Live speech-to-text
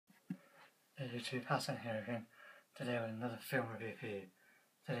Hey YouTube, Hassan here again. Today with another film review for you.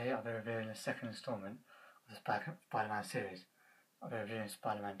 Today I'll be reviewing the second installment of the Spider-Man series. I'll be reviewing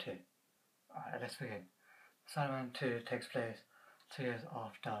Spider-Man 2. Alright, let's begin. Spider-Man 2 takes place 2 years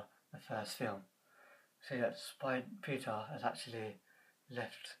after the first film. See that Peter has actually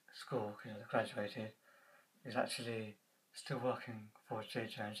left school because he graduated. He's actually still working for J.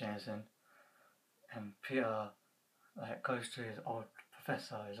 Jonah Jameson, and Peter goes to his old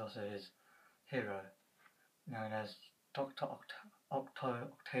professor, who's also his hero, known as Dr.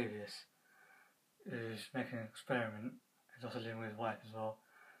 Octavius, who's making an experiment. He's also living with his wife as well.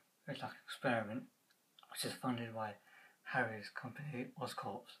 It's like an experiment which is funded by Harry's company,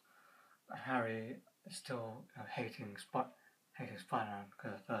 Oscorp. And Harry is still hating Spider-Man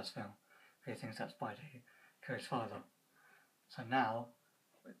because of the first film. He thinks that Spidey killed his father. So now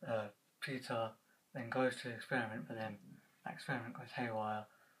Peter then goes to the experiment, but then that experiment goes haywire,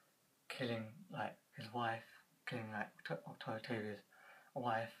 killing his wife, killing Octavius'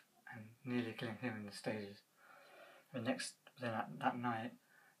 wife, and nearly killing him in the stages. Then that night,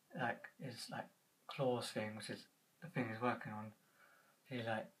 his claws thing, which is the thing he's working on, he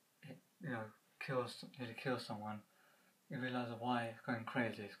nearly kills someone. You realise why it's going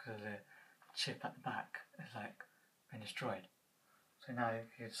crazy is because the chip at the back is been destroyed. So now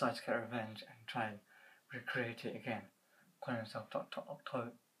he decides to get revenge and try and recreate it again, calling himself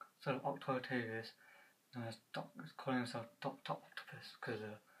Octavius, calling himself Dr. Octopus because of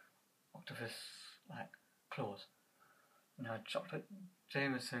the octopus claws. Now Dr.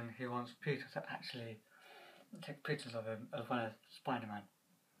 Jameson, he wants Peter to actually take pictures of him as well as Spider-Man.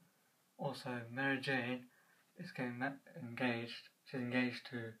 Also, Mary Jane is getting engaged. She's engaged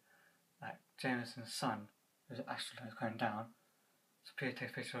to Jameson's son, who's an astronaut who's going down. So Peter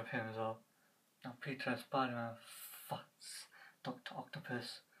takes a picture of him as well. Now Peter as Spider-Man fights Dr.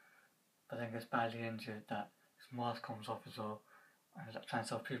 Octopus, but then gets badly injured. That his mask comes off as well, and he's trying to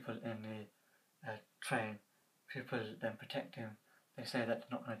tell people in the train. People then protect him. They say that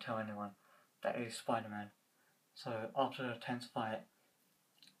they're not going to tell anyone that he's Spider-Man. So after a tense fight,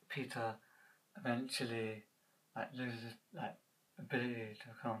 Peter eventually loses ability to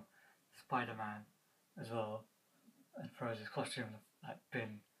become Spider-Man as well, and throws his costume in the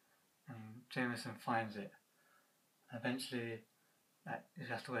bin, and Jameson finds it. And eventually he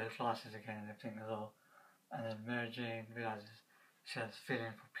has to wear his glasses again and everything as well. And then Mary Jane realises she has a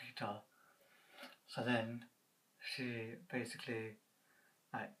feeling for Peter. So then she basically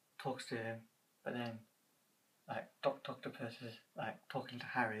talks to him, but then Dr. Octopus is talking to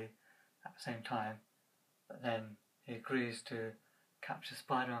Harry at the same time. But then he agrees to capture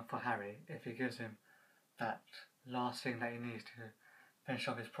Spider-Man for Harry if he gives him that last thing that he needs to finish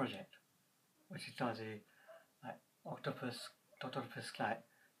off his project. Which he does. He Dr. Octopus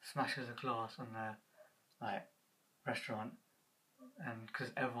smashes a glass on the restaurant, and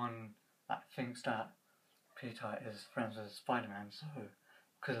because everyone thinks that Peter is friends with Spider-Man, so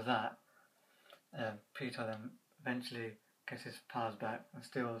because of that, Peter then eventually gets his powers back and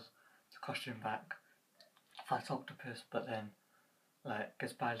steals the costume back, fights Octopus, but then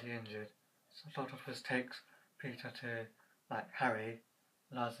gets badly injured. So Dr. Octopus takes Peter to Harry,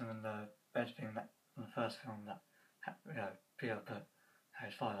 lies him in the bed thing that in the first film that Peter put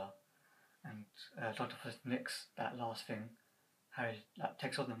Harry's father, and Dr. Octopus nicks that last thing. Harry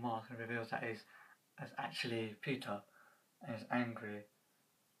takes off the mask and reveals that he's actually Peter, and he's angry.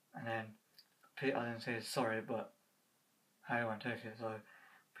 And then Peter then says sorry, but Harry won't take it, so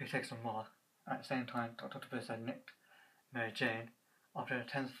Peter takes the mask. At the same time, Dr. Octopus had nicked Mary Jane. After a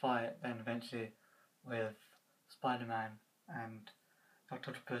tense fight, then eventually with Spider-Man and Dr.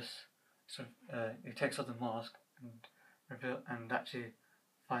 Octopus, he takes off the mask and actually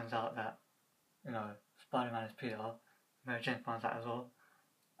finds out that Spider-Man is Peter. Mary Jane finds that as well,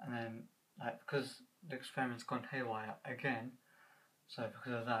 and then because the experiment's gone haywire again, so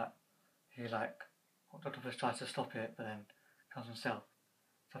because of that, he Dr. Octopus tries to stop it, but then kills himself.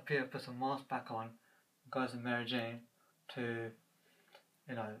 So Peter puts the mask back on, goes to Mary Jane to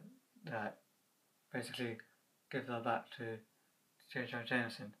basically give her back to J. Jonah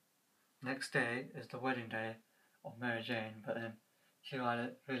Jameson. Next day is the wedding day of Mary Jane, but then she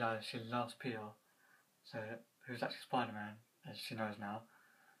realises she loves Peter, so who's actually Spider-Man, as she knows now,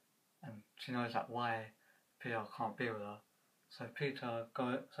 and she knows why Peter can't be with her. So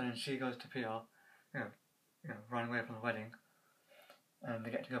then she goes to Peter, run away from the wedding, and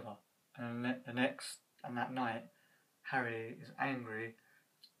they get together. And that night, Harry is angry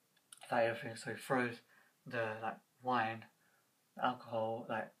about everything, so he throws the wine, the alcohol,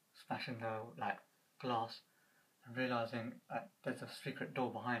 smashing the glass, and realising there's a secret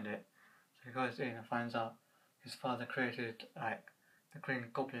door behind it. So he goes in and finds out his father created like the Green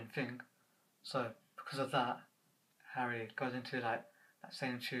Goblin thing. So because of that, Harry goes into like that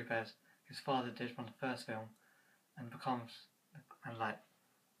same tube as his father did from the first film, and like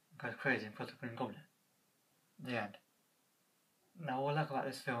goes crazy and puts the Green Goblin. The end. Now what I like about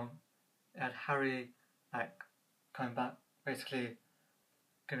this film, it had Harry like coming back, basically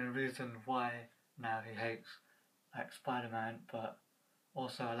giving a reason why now he hates like Spider-Man, but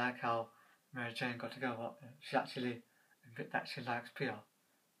also I like how Mary Jane got together. She actually admit that she likes Peter.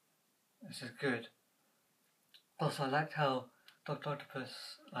 This is good. Also I liked how Dr. Octopus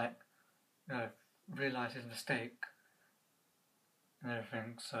like realised his mistake and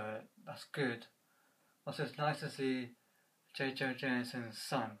everything, so that's good. Also it's nice to see J. Jonah Jameson's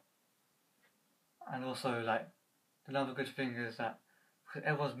son. And also like another good thing is that because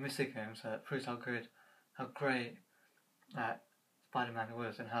everyone's missing him, so it proves how great that Spider-Man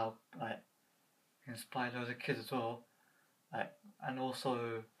was, and how like he inspired loads of kids as well. Like, and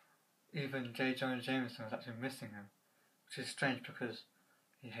also even J. Jonah Jameson was actually missing him, which is strange because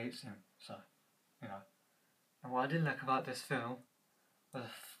he hates him. So, you know. And what I didn't like about this film was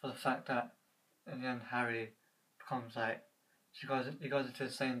the fact that in the end Harry becomes like he goes into the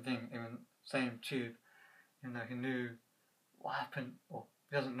same thing, even same tube, even though he knew what happened. Well,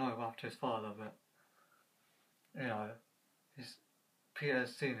 he doesn't know what happened to his father, but you know,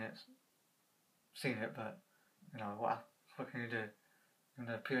 Peter's seen it, but you know what can you do?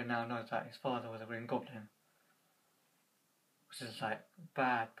 And Peter now knows that his father was a Green Goblin, which is like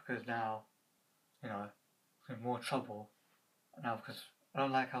bad because now, you know, he's in more trouble now because I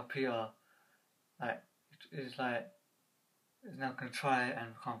don't like how Peter like is now going to try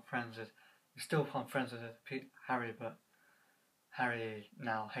and become friends with. He's still become friends with Harry, but Harry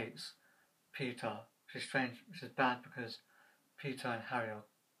now hates Peter, which is strange, which is bad because Peter and Harry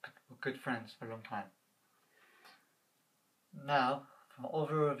were good friends for a long time. Now, for my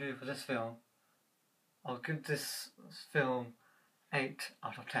overall review for this film, I'll give this film 8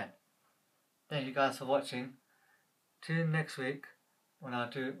 out of 10. Thank you guys for watching. Tune in next week when I'll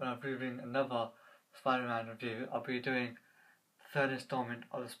be doing another Spider-Man review. I'll be doing the third installment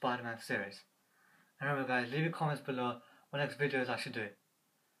of the Spider-Man series. And remember guys, leave your comments below what next videos I should do.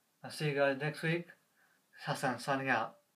 I'll see you guys next week. Hassan signing out.